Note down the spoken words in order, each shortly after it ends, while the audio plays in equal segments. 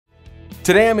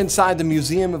Today I'm inside the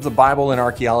Museum of the Bible and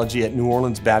Archaeology at New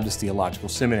Orleans Baptist Theological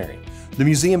Seminary. The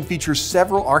museum features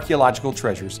several archaeological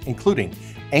treasures, including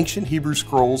ancient Hebrew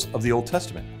scrolls of the Old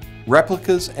Testament,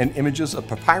 replicas and images of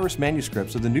papyrus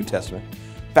manuscripts of the New Testament,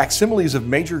 facsimiles of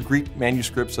major Greek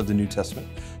manuscripts of the New Testament,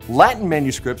 Latin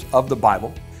manuscripts of the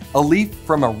Bible, a leaf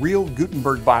from a real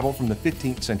Gutenberg Bible from the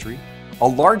 15th century, a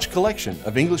large collection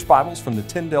of English Bibles from the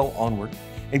Tyndale onward,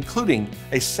 including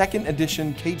a second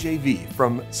edition KJV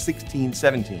from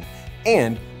 1617,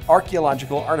 and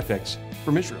archaeological artifacts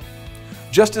from Israel.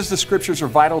 Just as the scriptures are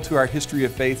vital to our history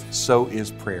of faith, so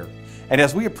is prayer. And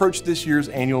as we approach this year's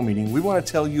annual meeting, we want to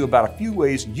tell you about a few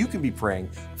ways you can be praying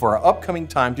for our upcoming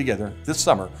time together this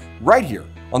summer, right here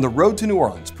on the Road to New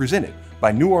Orleans, presented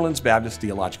by New Orleans Baptist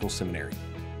Theological Seminary.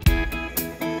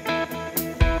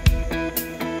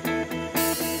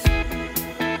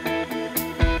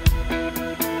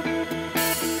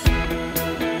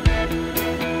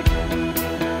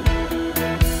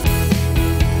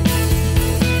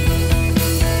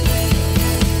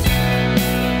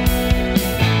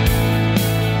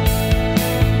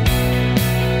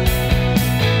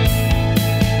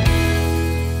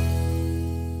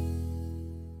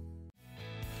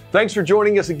 Thanks for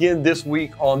joining us again this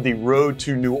week on the Road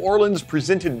to New Orleans,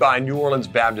 presented by New Orleans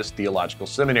Baptist Theological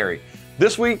Seminary.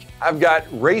 This week, I've got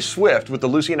Ray Swift with the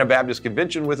Louisiana Baptist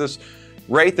Convention with us.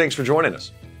 Ray, thanks for joining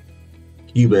us.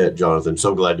 You bet, Jonathan.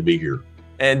 So glad to be here.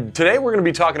 And today we're going to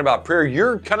be talking about prayer.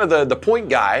 You're kind of the point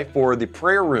guy for the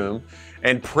prayer room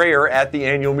and prayer at the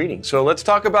annual meeting. So let's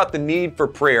talk about the need for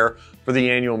prayer for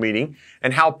the annual meeting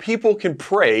and how people can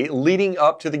pray leading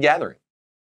up to the gathering.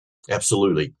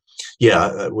 Absolutely.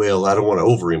 Yeah, well, I don't want to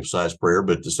overemphasize prayer,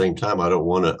 but at the same time, I don't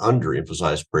want to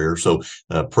underemphasize prayer. So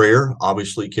prayer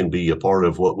obviously can be a part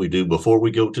of what we do before we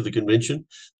go to the convention,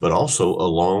 but also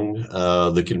along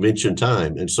the convention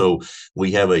time. And so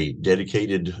we have a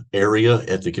dedicated area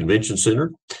at the convention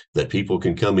center that people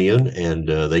can come in and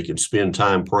they can spend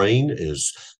time praying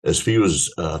as few as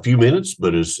a few minutes,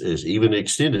 but as even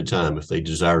extended time if they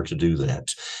desire to do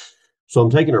that. So I'm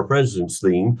taking our president's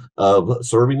theme of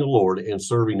serving the Lord and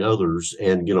serving others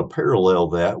and going to parallel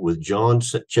that with John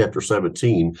chapter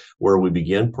 17, where we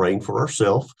begin praying for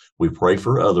ourselves, we pray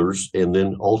for others, and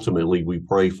then ultimately we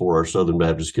pray for our Southern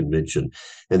Baptist Convention.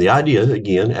 And the idea,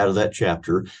 again, out of that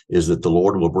chapter is that the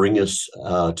Lord will bring us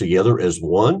together as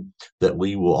one, that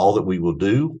all that we will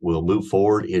do will move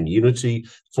forward in unity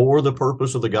for the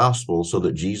purpose of the gospel so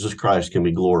that Jesus Christ can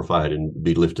be glorified and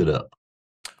be lifted up.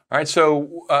 All right,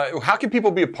 so how can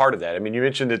people be a part of that? I mean, you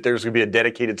mentioned that there's going to be a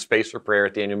dedicated space for prayer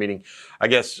at the annual meeting. I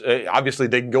guess, obviously,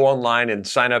 they can go online and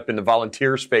sign up in the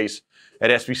volunteer space at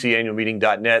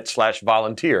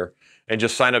sbcannualmeeting.net/volunteer and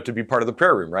just sign up to be part of the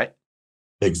prayer room, right?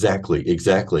 Exactly.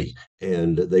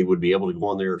 And they would be able to go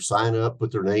on there, sign up,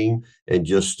 put their name, and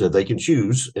just they can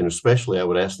choose. And especially I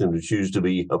would ask them to choose to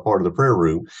be a part of the prayer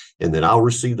room. And then I'll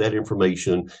receive that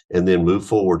information and then move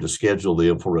forward to schedule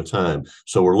them for a time.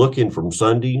 So we're looking from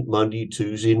Sunday, Monday,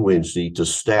 Tuesday, and Wednesday to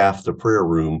staff the prayer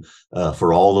room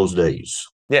for all those days.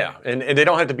 Yeah, and they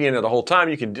don't have to be in there the whole time.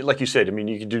 You can, like you said, I mean,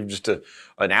 you can do just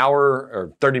an hour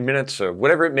or 30 minutes or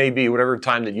whatever it may be, whatever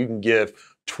time that you can give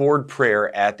toward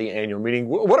prayer at the annual meeting.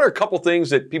 What are a couple things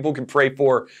that people can pray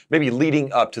for maybe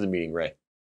leading up to the meeting, Ray?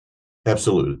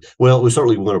 Absolutely. Well, we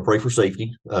certainly want to pray for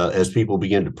safety as people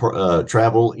begin to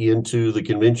travel into the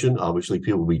convention. Obviously,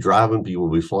 people will be driving, people will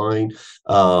be flying.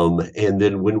 And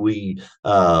then when we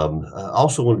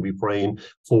also want to be praying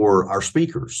for our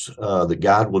speakers, that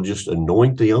God will just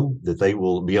anoint them, that they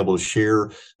will be able to share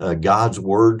God's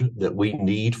word that we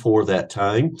need for that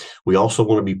time. We also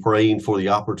want to be praying for the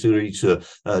opportunity to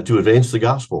advance the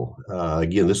gospel.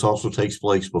 Again, this also takes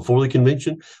place before the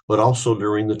convention, but also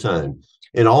during the time.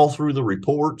 And all through the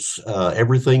reports,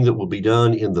 everything that will be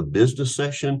done in the business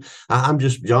session,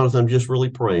 Jonathan, I'm just really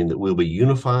praying that we'll be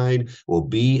unified, we'll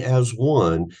be as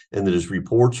one, and that as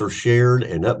reports are shared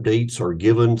and updates are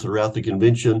given throughout the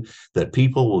convention, that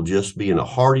people will just be in a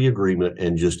hearty agreement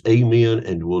and just amen,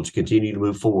 and we'll continue to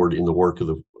move forward in the work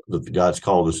that God's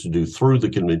called us to do through the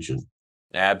convention.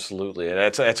 Absolutely.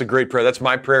 That's a great prayer. That's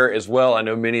my prayer as well. I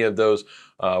know many of those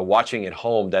watching at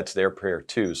home, that's their prayer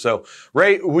too. So,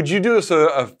 Ray, would you do us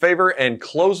a favor and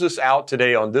close us out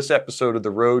today on this episode of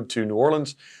The Road to New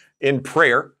Orleans in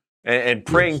prayer and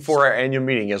praying Yes. for our annual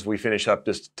meeting as we finish up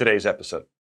today's episode?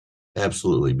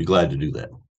 Absolutely. Be glad to do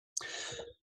that.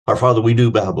 Our Father, we do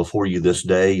bow before you this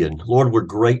day, and Lord, we're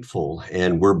grateful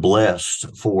and we're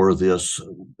blessed for this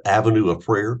avenue of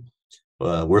prayer.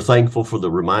 We're thankful for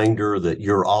the reminder that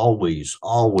you're always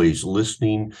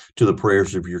listening to the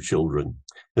prayers of your children.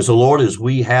 And so, Lord, as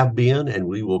we have been and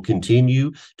we will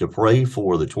continue to pray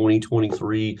for the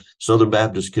 2023 Southern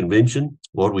Baptist Convention,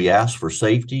 Lord, we ask for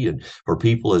safety and for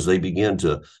people as they begin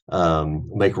to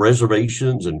make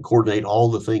reservations and coordinate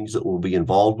all the things that will be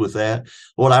involved with that.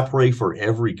 Lord, I pray for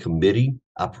every committee.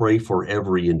 I pray for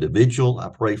every individual. I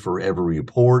pray for every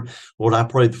report. Lord, I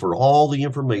pray for all the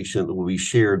information that will be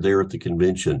shared there at the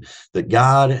convention, that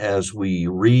God, as we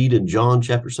read in John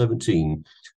chapter 17,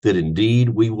 that indeed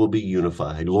we will be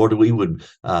unified. Lord, we would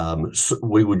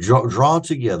draw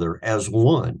together as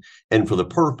one and for the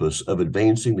purpose of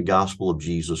advancing the gospel of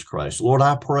Jesus Christ. Lord,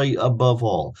 I pray above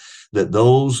all that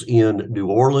those in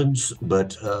New Orleans,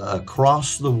 but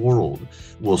across the world,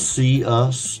 will see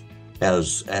us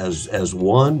as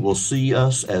one, will see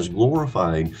us as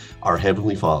glorifying our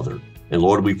Heavenly Father. And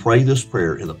Lord, we pray this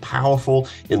prayer in the powerful,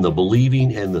 in the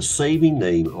believing, and the saving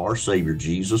name of our Savior,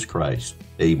 Jesus Christ.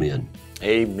 Amen.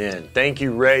 Amen. Thank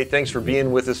you, Ray. Thanks for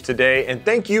being with us today. And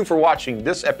thank you for watching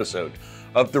this episode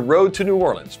of The Road to New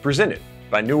Orleans, presented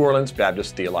by New Orleans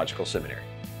Baptist Theological Seminary.